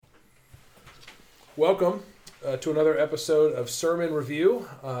Welcome to another episode of Sermon Review.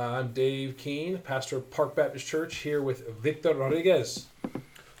 I'm Dave Keene, pastor of Park Baptist Church, here with Victor Rodriguez.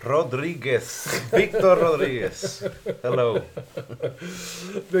 Victor Rodriguez. Hello.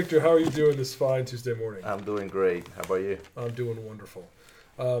 Victor, how are you doing this fine Tuesday morning? I'm doing great. How about you? I'm doing wonderful.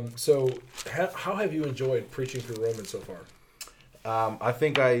 How have you enjoyed preaching through Romans so far? I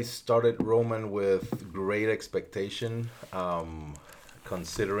think I started Roman with great expectation,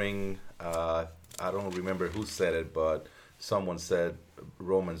 considering, I don't remember who said it, but someone said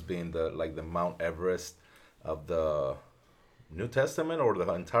Romans being the Mount Everest of the New Testament or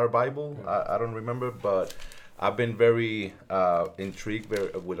the entire Bible. I don't remember, but I've been very intrigued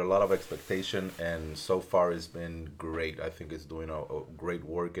with a lot of expectation, and so far it's been great. I think it's doing a great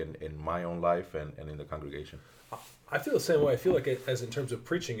work in my own life and in the congregation. I feel the same way. I feel like as in terms of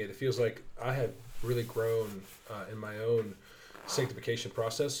preaching it feels like I have really grown in my own sanctification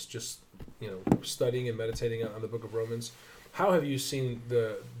process, just studying and meditating on the book of Romans. How have you seen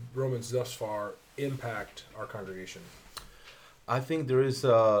the Romans thus far impact our congregation? I think there is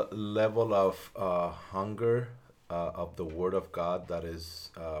a level of hunger of the Word of God that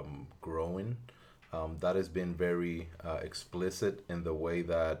is growing. That has been very explicit in the way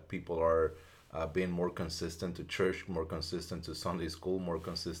that people are being more consistent to church, more consistent to Sunday school, more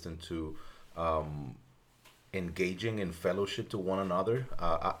consistent to engaging in fellowship to one another.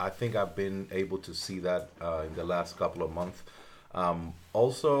 I think I've been able to see that in the last couple of months.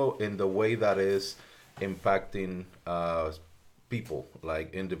 Also in the way that is impacting people,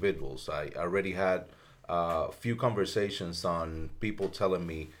 like individuals. I already had a few conversations on people telling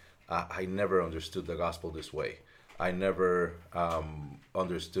me, I never understood the gospel this way. I never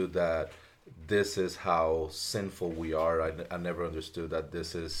understood that this is how sinful we are. I never understood that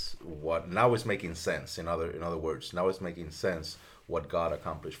this is what now is making sense. In other words, now it's making sense what God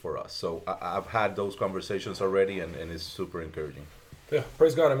accomplished for us. So I've had those conversations already, and it's super encouraging. Yeah,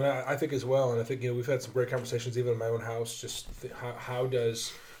 praise God. I mean, I think as well, and I think we've had some great conversations even in my own house. Just how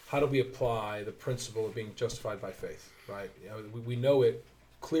do we apply the principle of being justified by faith? Right? We know it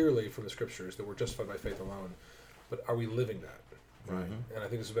clearly from the scriptures that we're justified by faith alone, but are we living that? Right. Mm-hmm. And I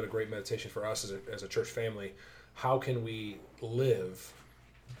think this has been a great meditation for us as a church family. How can we live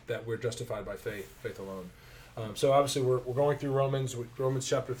that we're justified by faith alone? So obviously we're going through Romans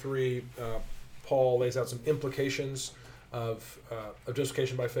chapter 3. Paul lays out some implications of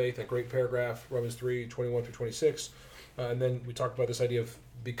justification by faith, a great paragraph, Romans 3:21 through 26. And then we talked about this idea of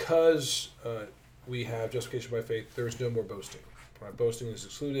because we have justification by faith, there is no more boasting. Right? Boasting is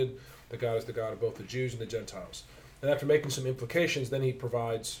excluded. The God is the God of both the Jews and the Gentiles. And after making some implications, then he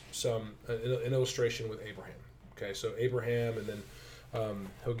provides an illustration with Abraham. Okay, so Abraham, and then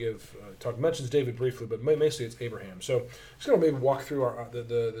he'll mentions David briefly, but mostly it's Abraham. So just going to maybe walk through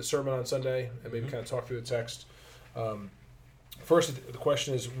the sermon on Sunday and maybe kind of talk through the text. First, the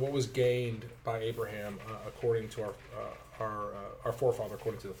question is, what was gained by Abraham according to our forefather,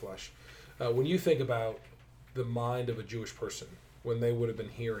 according to the flesh? When you think about the mind of a Jewish person, when they would have been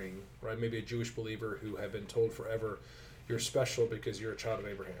hearing, right? Maybe a Jewish believer who had been told forever, you're special because you're a child of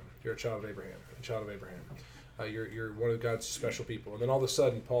Abraham. You're a child of Abraham. A child of Abraham. You're one of God's special people. And then all of a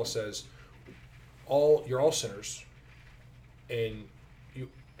sudden, Paul says, you're all sinners, and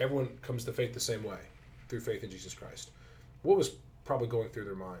everyone comes to faith the same way, through faith in Jesus Christ. What was probably going through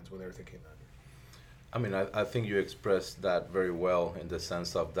their minds when they were thinking that? I mean, I think you expressed that very well in the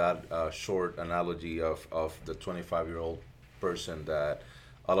sense of that short analogy of the 25-year-old person that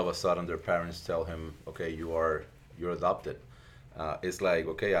all of a sudden their parents tell him, okay, you're adopted. It's like,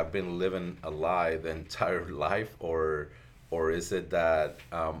 okay, I've been living a lie the entire life, or is it that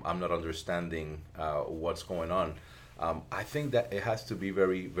I'm not understanding what's going on? I think that it has to be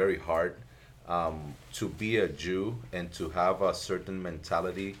very, very hard to be a Jew and to have a certain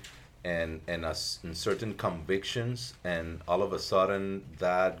mentality and certain convictions, and all of a sudden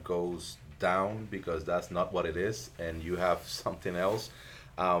that goes down because that's not what it is, and you have something else.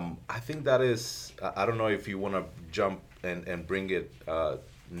 I think that is, I don't know if you want to jump and bring it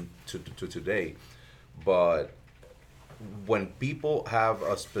to today, but when people have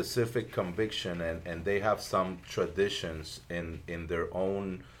a specific conviction and they have some traditions in their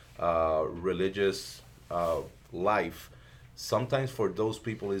own religious life, sometimes for those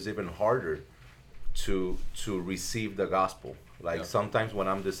people it's even harder to receive the gospel. Like sometimes when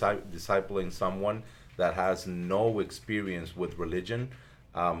I'm discipling someone that has no experience with religion,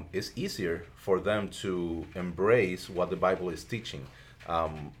 it's easier for them to embrace what the Bible is teaching.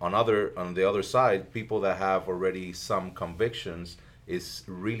 On the other side, people that have already some convictions, it's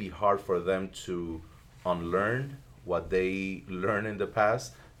really hard for them to unlearn what they learned in the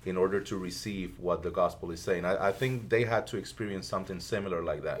past in order to receive what the gospel is saying. I think they had to experience something similar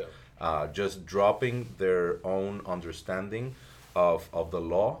like that. Yeah. Just dropping their own understanding of the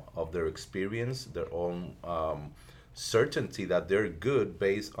law, of their experience, their own certainty that they're good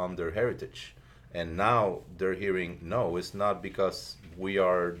based on their heritage. And now they're hearing, no, it's not because we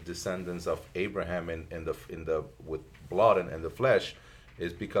are descendants of Abraham in the with blood and the flesh.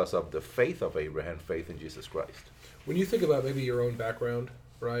 It's because of the faith of Abraham, faith in Jesus Christ. When you think about maybe your own background,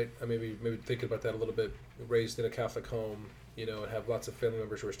 right? I maybe thinking about that a little bit. Raised in a Catholic home, and have lots of family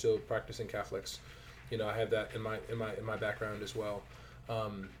members who are still practicing Catholics. I have that in my background as well.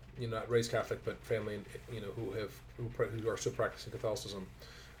 Not raised Catholic, but family, who are still practicing Catholicism.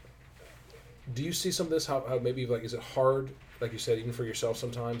 Do you see some of this? How maybe like is it hard? Like you said, even for yourself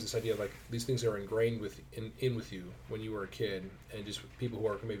sometimes, this idea of like these things are ingrained with you when you were a kid, and just people who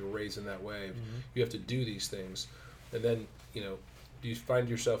are maybe raised in that way, you have to do these things, and then do you find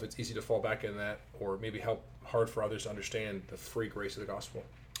yourself it's easy to fall back in that, or maybe hard for others to understand the free grace of the gospel?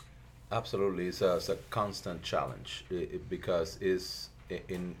 Absolutely, it's a constant challenge because it's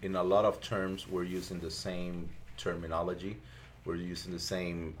in a lot of terms we're using the same terminology, we're using the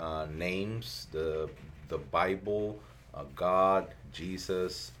same names, the Bible, God,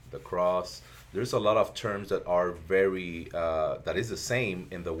 Jesus, the cross. There's a lot of terms that are very that is the same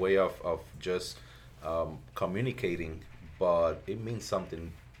in the way of just communicating, but it means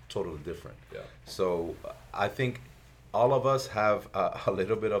something totally different. Yeah. So I think all of us have a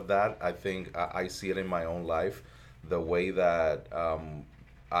little bit of that. I think I see it in my own life, the way that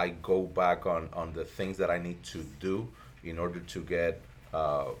I go back on the things that I need to do in order to get,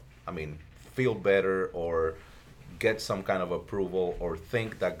 feel better or get some kind of approval or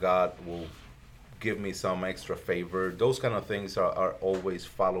think that God will give me some extra favor. Those kind of things are always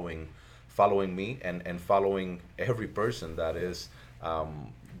following me and following every person that is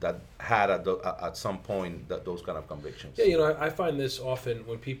that had at some point those kind of convictions. Yeah, I find this often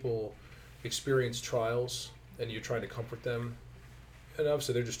when people experience trials and you're trying to comfort them, and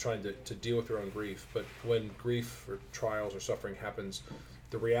obviously they're just trying to deal with their own grief, but when grief or trials or suffering happens,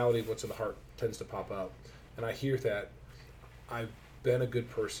 the reality of what's in the heart tends to pop up. And I hear that I've been a good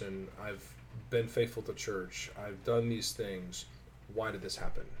person, I've been faithful to church, I've done these things, why did this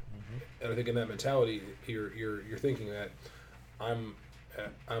happen? Mm-hmm. And I think in that mentality, you're thinking that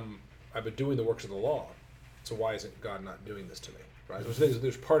I've been doing the works of the law, so why isn't God not doing this to me? Right?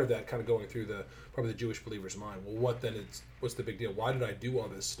 There's part of that kind of going through probably the Jewish believer's mind. Well, what's the big deal? Why did I do all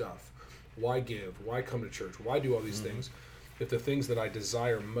this stuff? Why give? Why come to church? Why do all these things if the things that I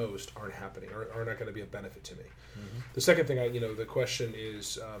desire most aren't happening or are not going to be a benefit to me? Mm-hmm. The second thing, the question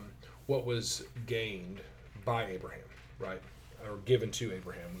is, what was gained by Abraham, right? Or given to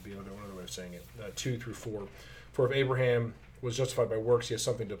Abraham would be another way of saying it. 2 through 4. For if Abraham was justified by works, he has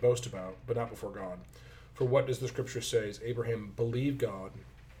something to boast about, but not before God. For what does the scripture say? Abraham believed God,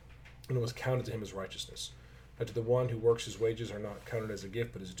 and it was counted to him as righteousness. And to the one who works, his wages are not counted as a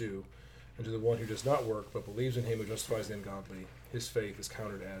gift, but as due. And to the one who does not work, but believes in him who justifies the ungodly, his faith is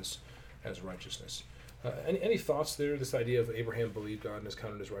counted as righteousness. Any thoughts there? This idea of Abraham believed God and is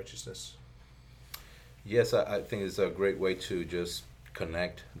counted as righteousness. Yes, I think it's a great way to just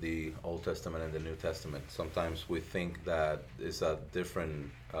connect the Old Testament and the New Testament. Sometimes we think that it's a different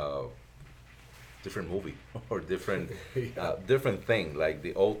movie or different thing. Like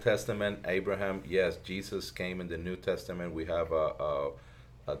the Old Testament, Abraham, yes, Jesus came in the New Testament. We have a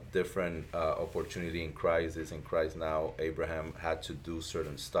different opportunity in Christ. Is in Christ now. Abraham had to do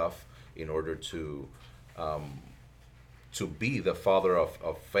certain stuff in order to be the father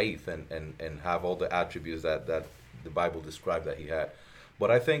of faith and have all the attributes that the Bible described that he had. But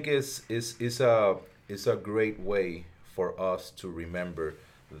I think it's a great way for us to remember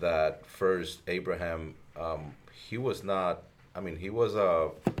that first Abraham, he was not, he was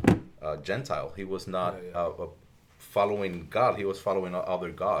a Gentile. He was not following God. He was following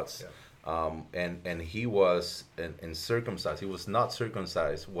other gods. Yeah. And he was circumcised. He was not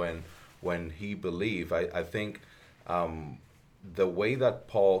circumcised when he believed. I think the way that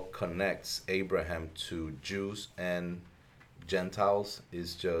Paul connects Abraham to Jews and Gentiles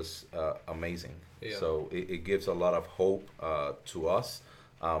is just amazing. Yeah. So it gives a lot of hope to us,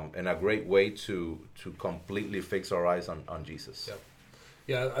 and a great way to completely fix our eyes on Jesus.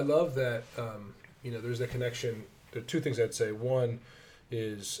 Yeah, I love that. There's that connection. There are two things I'd say. One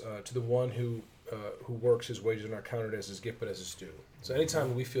is to the one who works, his wages are not counted as his gift, but as his due. So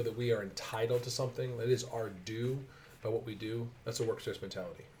anytime we feel that we are entitled to something that is our due by what we do, that's a works-based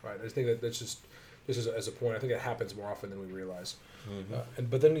mentality, right? I just think that's just just as a point. I think it happens more often than we realize.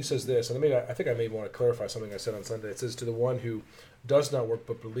 But then he says this, and I think I may want to clarify something I said on Sunday. It says, to the one who does not work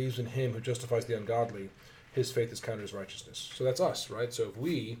but believes in him who justifies the ungodly, his faith is counted as righteousness. So that's us, right? So if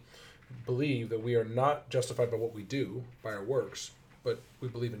we believe that we are not justified by what we do, by our works, but we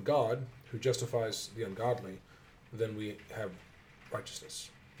believe in God who justifies the ungodly, then we have righteousness.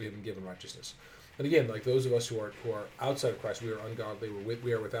 We have been given righteousness. And again, like those of us who are outside of Christ, we are ungodly.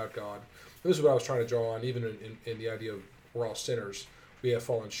 We are without God. And this is what I was trying to draw on, even in the idea of we're all sinners. We have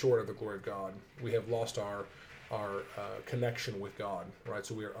fallen short of the glory of God. We have lost our connection with God, right?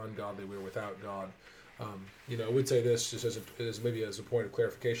 So we are ungodly. We are without God. I would say this just as maybe as a point of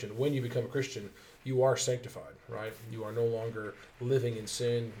clarification. When you become a Christian, you are sanctified, right? You are no longer living in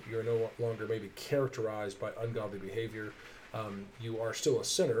sin. You are no longer maybe characterized by ungodly behavior. You are still a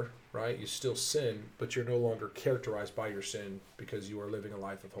sinner, right? You still sin, but you're no longer characterized by your sin because you are living a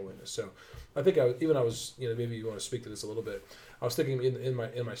life of holiness. So I think maybe you want to speak to this a little bit. I was thinking in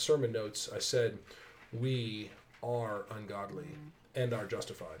my sermon notes, I said, we are ungodly and are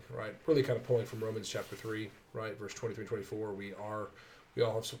justified, right? Really kind of pulling from Romans chapter 3, right? Verse 23 and 24, we all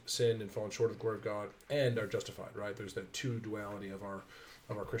have sinned and fallen short of the glory of God and are justified, right? There's that two duality of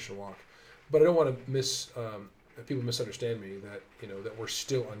our Christian walk. But I don't want to people misunderstand me that we're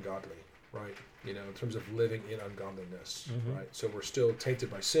still ungodly, right? In terms of living in ungodliness, right? So we're still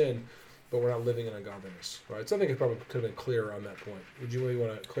tainted by sin, but we're not living in ungodliness, right? So I think it probably could have been clearer on that point. Would you really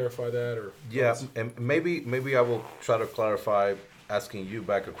want to clarify that, or? Yeah, and maybe I will try to clarify, asking you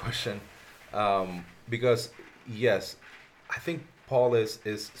back a question, because yes, I think Paul is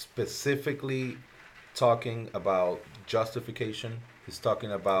specifically talking about justification. He's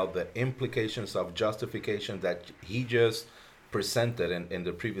talking about the implications of justification that he just presented in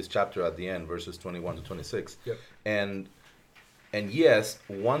the previous chapter at the end, verses 21 to 26. Yep. And yes,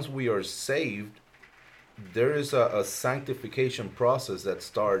 once we are saved, there is a sanctification process that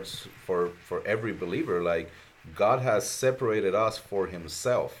starts for every believer. Like, God has separated us for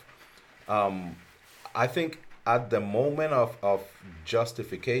himself. I think at the moment of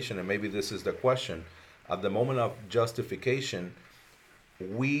justification, and maybe this is the question, at the moment of justification,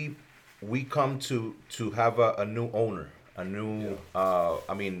 we come to have a new owner, a new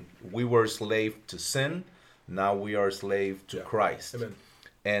we were slave to sin, now we are slave to Christ. Amen.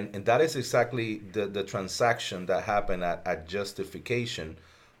 And that is exactly the transaction that happened at justification.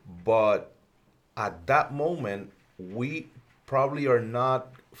 But at that moment, we probably are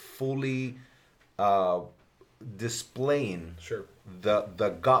not fully displaying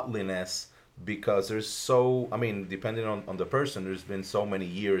the godliness, because there's depending on the person, there's been so many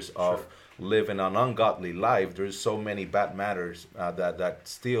years of living an ungodly life. There's so many bad matters that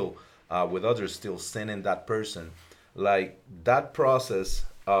still with others still sin in that person. Like, that process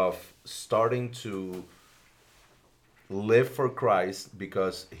of starting to live for Christ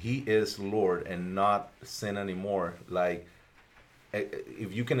because he is Lord and not sin anymore. Like,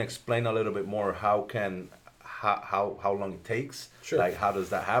 if you can explain a little bit more, how long it takes, like how does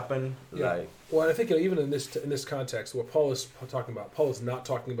that happen? Well, I think even in this context, what Paul is talking about, Paul is not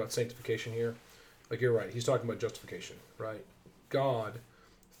talking about sanctification here. Like, you're right, he's talking about justification, right? God,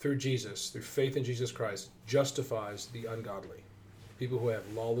 through Jesus, through faith in Jesus Christ, justifies the ungodly, people who have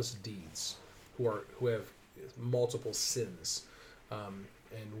lawless deeds, who have multiple sins,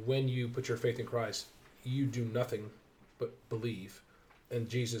 and when you put your faith in Christ, you do nothing but believe, and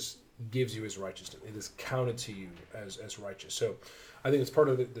Jesus gives you his righteousness. It is counted to you as righteous. So I think it's part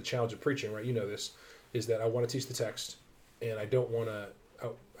of the challenge of preaching, right? You know this, is that I want to teach the text, and I don't want to,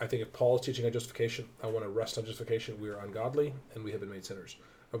 I think if Paul is teaching on justification, I want to rest on justification. We are ungodly, and we have been made sinners.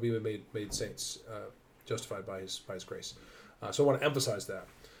 Or we have been made saints, justified by his grace. So I want to emphasize that.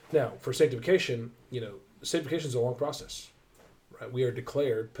 Now, for sanctification, sanctification is a long process, right? We are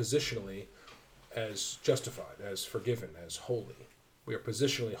declared positionally as justified, as forgiven, as holy. We are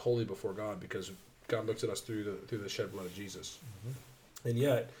positionally holy before God because God looks at us through the shed blood of Jesus. Mm-hmm. And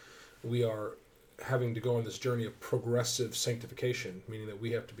yet, we are having to go on this journey of progressive sanctification, meaning that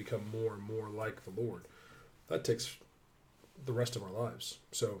we have to become more and more like the Lord. That takes the rest of our lives.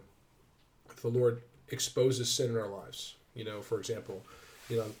 So, if the Lord exposes sin in our lives, for example,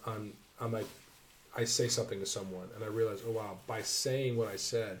 I say something to someone and I realize, oh wow, by saying what I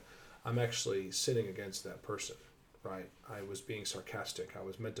said, I'm actually sinning against that person, right? I was being sarcastic. I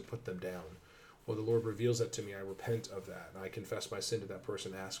was meant to put them down. Well, the Lord reveals that to me. I repent of that. And I confess my sin to that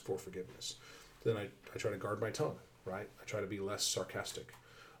person, ask for forgiveness. Then I try to guard my tongue, right? I try to be less sarcastic.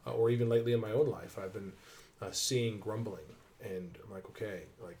 Or even lately in my own life, I've been seeing grumbling. And I'm like, okay,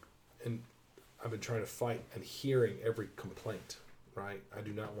 and I've been trying to fight and hearing every complaint, right? I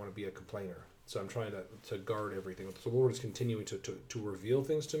do not want to be a complainer. So I'm trying to guard everything. So the Lord is continuing to reveal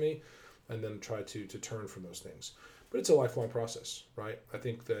things to me, and then try to turn from those things. But it's a lifelong process, right? I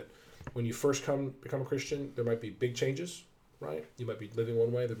think that when you first become a Christian, there might be big changes, right? You might be living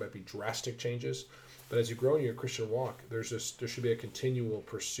one way. There might be drastic changes. But as you grow in your Christian walk, there should be a continual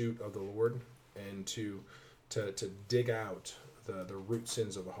pursuit of the Lord, and to dig out the root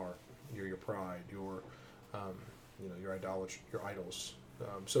sins of the heart, your pride, your your idolatry, your idols.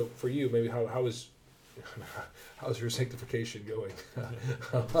 So for you, maybe how's your sanctification going?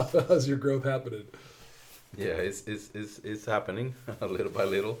 How's your growth happening? Yeah, it's happening little by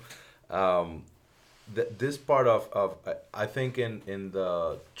little. This part of I think in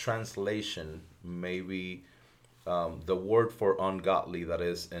the translation, maybe the word for ungodly that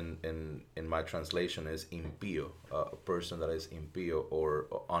is in my translation is impío, a person that is impío or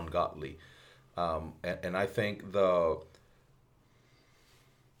ungodly, and I think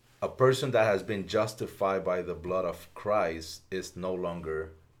a person that has been justified by the blood of Christ is no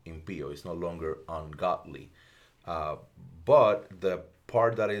longer impío, is no longer ungodly. But the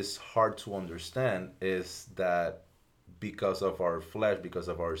part that is hard to understand is that because of our flesh, because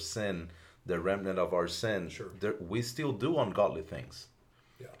of our sin, the remnant of our sin, Sure. We still do ungodly things.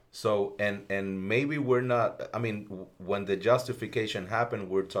 Yeah. So, and maybe we're not, I mean, when the justification happened,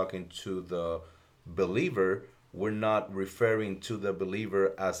 we're talking to the believer. We're not referring to the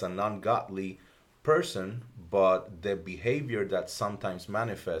believer as an ungodly person, but the behavior that sometimes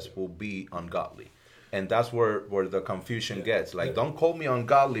manifests will be ungodly. And that's where the confusion gets. Like, don't call me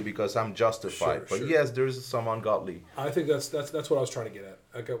ungodly because I'm justified. But yes, there's some ungodly. I think that's what I was trying to get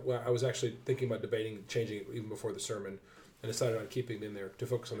at. I was actually thinking about debating changing it even before the sermon, and decided on keeping it in there to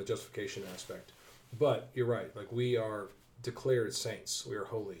focus on the justification aspect. But you're right. Like, we are declared saints. We are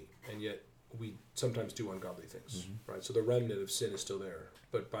holy, and yet we sometimes do ungodly things, right? So the remnant of sin is still there.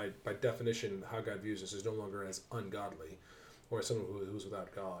 But by definition, how God views us is no longer as ungodly or as someone who's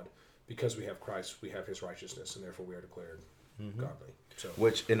without God. Because we have Christ, we have his righteousness, and therefore we are declared godly. So,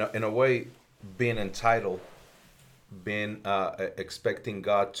 which, in a way, being entitled, being expecting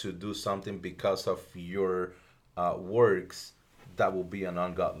God to do something because of your works, that will be an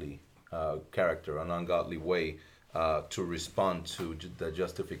ungodly character, an ungodly way to respond to the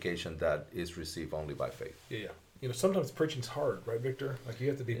justification that is received only by faith. Yeah. Sometimes preaching's hard, right, Victor? Like, you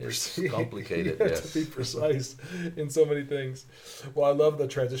have to be precise. Complicated, you have to be precise in so many things. Well, I love the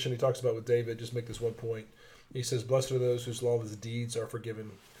transition he talks about with David. Just make this one point. He says, "Blessed are those whose lawless deeds are forgiven,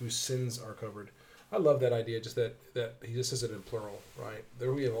 whose sins are covered." I love that idea. Just that he just says it in plural, right?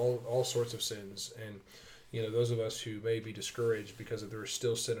 There we have all sorts of sins, and those of us who may be discouraged because there is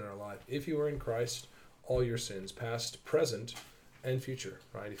still sin in our life. If you are in Christ, all your sins, past, present, and future,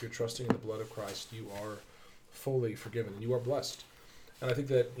 right? If you're trusting in the blood of Christ, you are fully forgiven, and you are blessed. And I think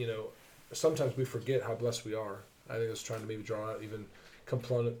that sometimes we forget how blessed we are. I think I was trying to maybe draw out even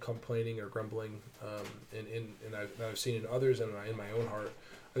complaining or grumbling, and I've seen in others and in my own heart.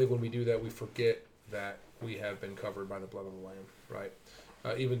 I think when we do that, we forget that we have been covered by the blood of the Lamb, right?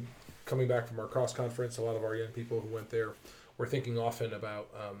 Even coming back from our cross conference, a lot of our young people who went there were thinking often about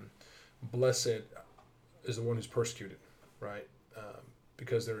blessed is the one who's persecuted, right?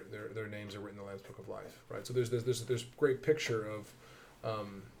 Because their names are written in the Lamb's Book of Life, right? So there's great picture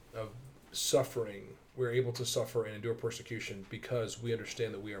of suffering. We're able to suffer and endure persecution because we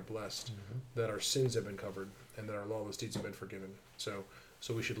understand that we are blessed, that our sins have been covered, and that our lawless deeds have been forgiven. So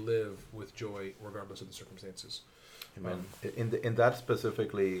we should live with joy regardless of the circumstances. Amen. In that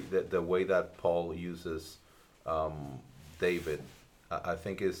specifically, the way that Paul uses David, I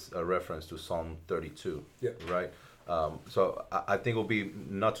think is a reference to Psalm 32, right? So I think it will be,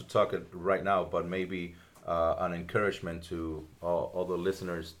 not to talk it right now, but maybe an encouragement to all the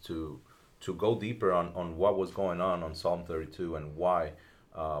listeners to go deeper on what was going on Psalm 32 and why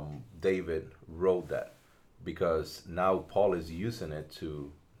David wrote that, because now Paul is using it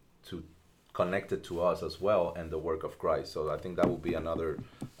to connect it to us as well and the work of Christ. So I think that will be another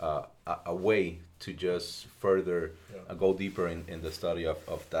a way to just further go deeper in the study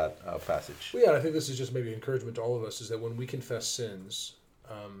of that passage. Well, yeah, I think this is just maybe encouragement to all of us, is that when we confess sins,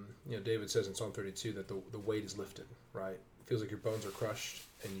 David says in Psalm 32 that the weight is lifted, right? It feels like your bones are crushed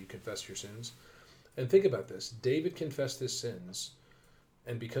and you confess your sins. And think about this. David confessed his sins,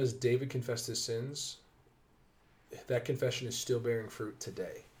 and because David confessed his sins, that confession is still bearing fruit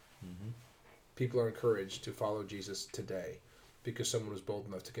today. People are encouraged to follow Jesus today because someone was bold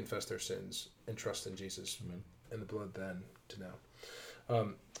enough to confess their sins and trust in Jesus and the blood then to now.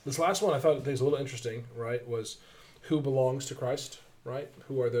 This last one I thought was a little interesting, right, was who belongs to Christ, right?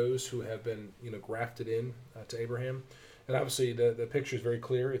 Who are those who have been grafted in to Abraham? And obviously, the picture is very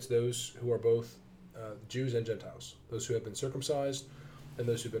clear. It's those who are both Jews and Gentiles, those who have been circumcised and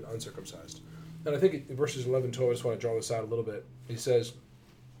those who've been uncircumcised. And I think in verses 11 and 12, I just want to draw this out a little bit. He says,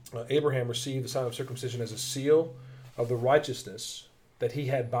 Abraham received the sign of circumcision as a seal of the righteousness that he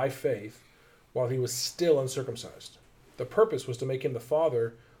had by faith while he was still uncircumcised. The purpose was to make him the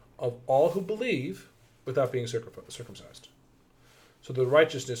father of all who believe without being circumcised. So the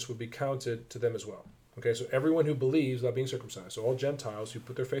righteousness would be counted to them as well. Okay, so everyone who believes without being circumcised, so all Gentiles who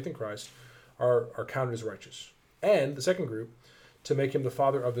put their faith in Christ are counted as righteous. And the second group, to make him the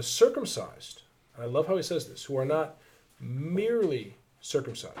father of the circumcised. And I love how he says this, who are not merely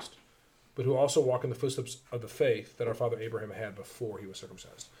circumcised, but who also walk in the footsteps of the faith that our father Abraham had before he was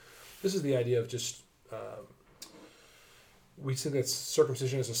circumcised. This is the idea of just, we see that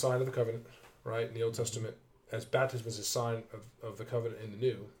circumcision is a sign of the covenant, right, in the Old Testament, as baptism is a sign of the covenant in the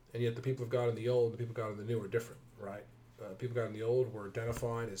New. And yet the people of God in the Old and the people of God in the New are different, right? People of God in the Old were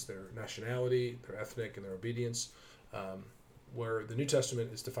identified as their nationality, their ethnic, and their obedience, where the New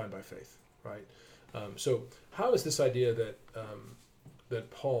Testament is defined by faith, right? So how is this idea that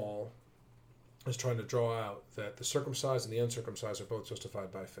Paul is trying to draw out that the circumcised and the uncircumcised are both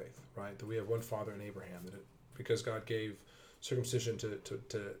justified by faith, right? That we have one father in Abraham, because God gave circumcision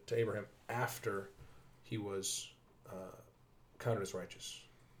to Abraham after he was counted as righteous.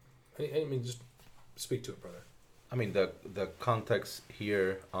 I mean, just speak to it, brother. I mean, the context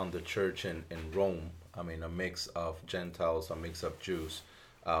here on the church in Rome, I mean, a mix of Gentiles, a mix of Jews.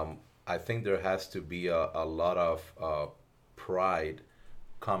 I think there has to be a lot of pride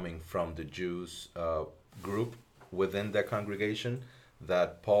coming from the Jews group within that congregation,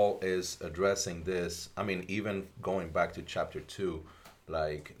 that Paul is addressing this. I mean, even going back to chapter 2,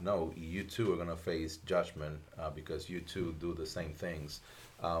 like, no, you too are going to face judgment because you too do the same things.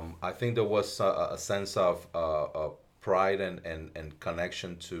 I think there was a sense of pride and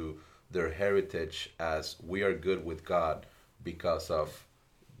connection to their heritage, as we are good with God because of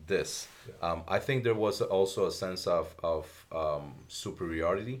this. Yeah. I think there was also a sense of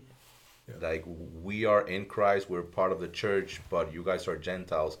superiority. Yeah. Like, we are in Christ, we're part of the church, but you guys are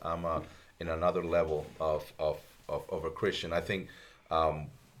Gentiles. I'm in another level of a Christian. I think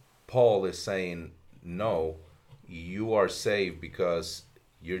Paul is saying, no, you are saved because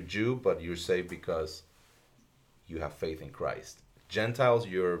you're Jew, but you're saved because you have faith in Christ. Gentiles,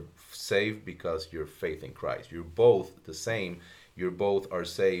 you're saved because you're faith in Christ. You're both the same. You both are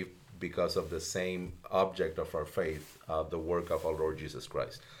saved because of the same object of our faith, the work of our Lord Jesus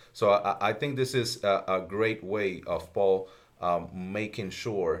Christ. So I think this is a great way of Paul making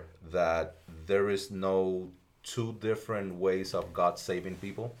sure that there is no two different ways of God saving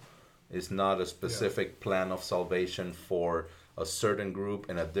people. It's not a specific plan of salvation for a certain group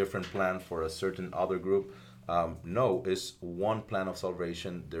and a different plan for a certain other group. No, it's one plan of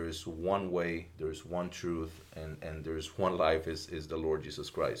salvation. There is one way, there is one truth, and there is one life, is the Lord Jesus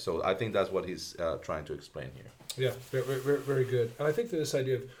Christ. So I think that's what he's trying to explain here. Yeah, very, very, very good. And I think that this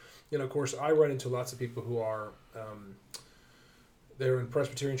idea of, of course, I run into lots of people who are, they're in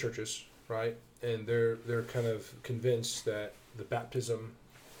Presbyterian churches, right? And they're kind of convinced that the baptism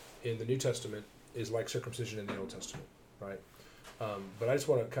in the New Testament is like circumcision in the Old Testament, right? But I just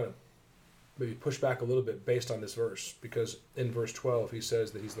want to kind of maybe push back a little bit based on this verse, because in verse 12 he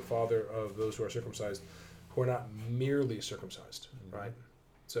says that he's the father of those who are circumcised, who are not merely circumcised, right?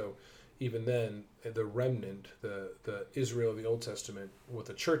 So even then, the remnant, the Israel of the Old Testament, what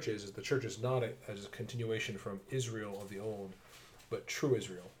the church is the church is not a continuation from Israel of the old, but true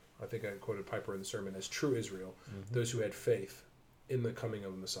Israel. I think I quoted Piper in the sermon as true Israel, those who had faith in the coming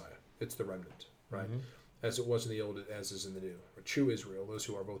of the Messiah. It's the remnant, right? As it was in the old, as is in the new. Or true Israel, those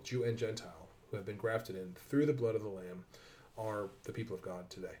who are both Jew and Gentile, who have been grafted in through the blood of the Lamb, are the people of God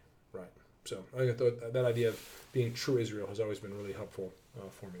today, right? So I think that idea of being true Israel has always been really helpful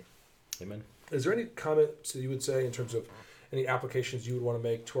for me. Amen. Is there any comments that you would say in terms of any applications you would want to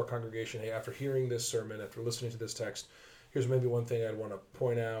make to our congregation? Hey, after hearing this sermon, after listening to this text, here's maybe one thing I'd want to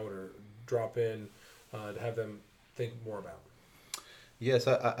point out or drop in to have them think more about. Yes,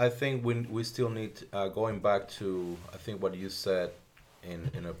 I think we still need, going back to, I think what you said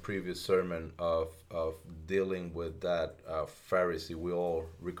in a previous sermon of dealing with that Pharisee, we're all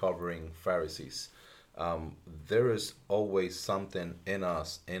recovering Pharisees. There is always something in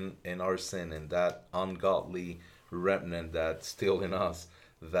us, in our sin, in that ungodly remnant that's still in us,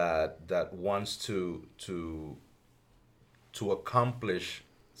 that wants to accomplish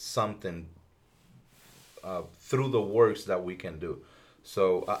something through the works that we can do.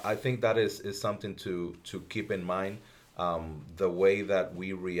 So I think that is something to keep in mind, the way that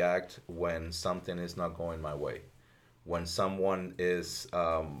we react when something is not going my way. when someone is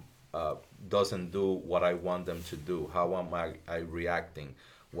doesn't do what I want them to do? How am I reacting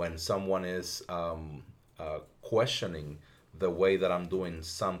when someone is questioning the way that I'm doing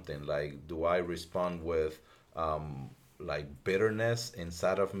something? Like, do I respond with like bitterness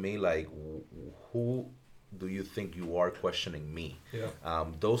inside of me? Like, who do you think you are questioning me? Yeah.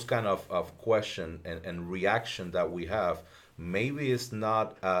 Those kind of question and reaction that we have, maybe it's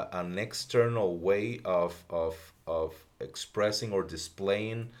not an external way of expressing or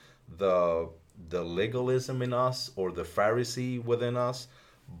displaying the legalism in us or the Pharisee within us,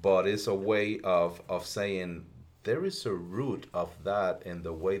 but it's a way of saying there is a root of that in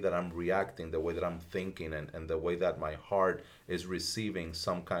the way that I'm reacting, the way that I'm thinking, and the way that my heart is receiving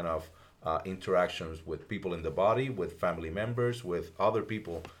some kind of interactions with people in the body, with family members, with other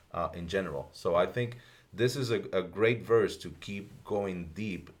people in general. So I think this is a great verse to keep going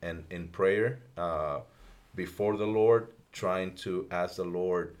deep and in prayer before the Lord, trying to ask the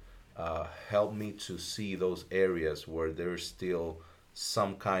Lord, help me to see those areas where there's still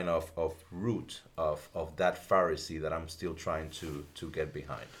some kind of root of that Pharisee that I'm still trying to get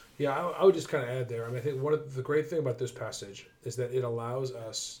behind. Yeah, I would just kind of add there. I mean, I think one of the great thing about this passage is that it allows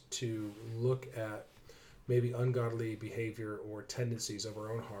us to look at maybe ungodly behavior or tendencies of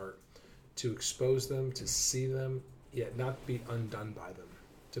our own heart, to expose them, to see them, yet not be undone by them,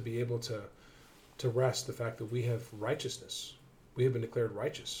 to be able to rest the fact that we have righteousness. We have been declared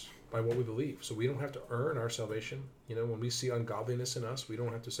righteous by what we believe. So we don't have to earn our salvation. You know, when we see ungodliness in us, we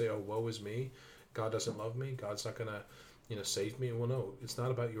don't have to say, oh, woe is me. God doesn't love me. God's not going to, save me. Well, no, it's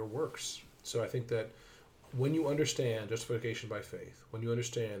not about your works. So I think that when you understand justification by faith, when you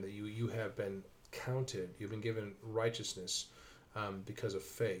understand that you have been counted, you've been given righteousness because of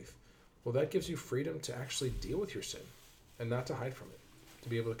faith, well, that gives you freedom to actually deal with your sin and not to hide from it, to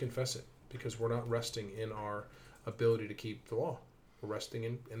be able to confess it, because we're not resting in our ability to keep the law. We're resting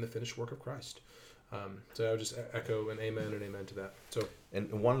in the finished work of Christ. So I would just echo an amen to that. So,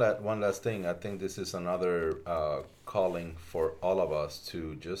 and one last thing, I think this is another calling for all of us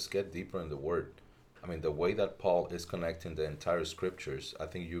to just get deeper in the Word. I mean, the way that Paul is connecting the entire Scriptures, I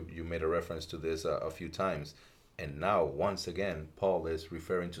think you made a reference to this a few times, and now once again, Paul is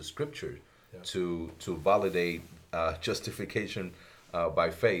referring to Scripture to validate justification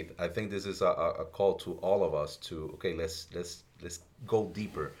by faith. I think this is a call to all of us to let's go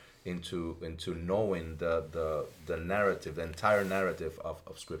deeper into knowing the narrative, the entire narrative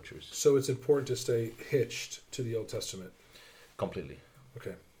of Scriptures. So it's important to stay hitched to the Old Testament. Completely.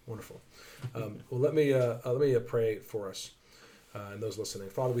 Okay, wonderful. Well, let me pray for us and those listening.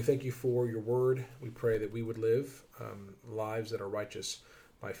 Father, we thank you for your word. We pray that we would live lives that are righteous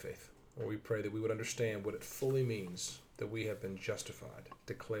by faith. Or we pray that we would understand what it fully means that we have been justified,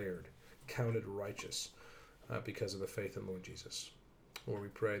 declared, counted righteous because of the faith in Lord Jesus. Lord, we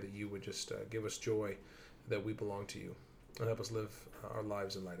pray that you would just give us joy that we belong to you and help us live our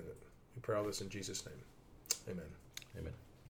lives in light of it. We pray all this in Jesus' name. Amen. Amen.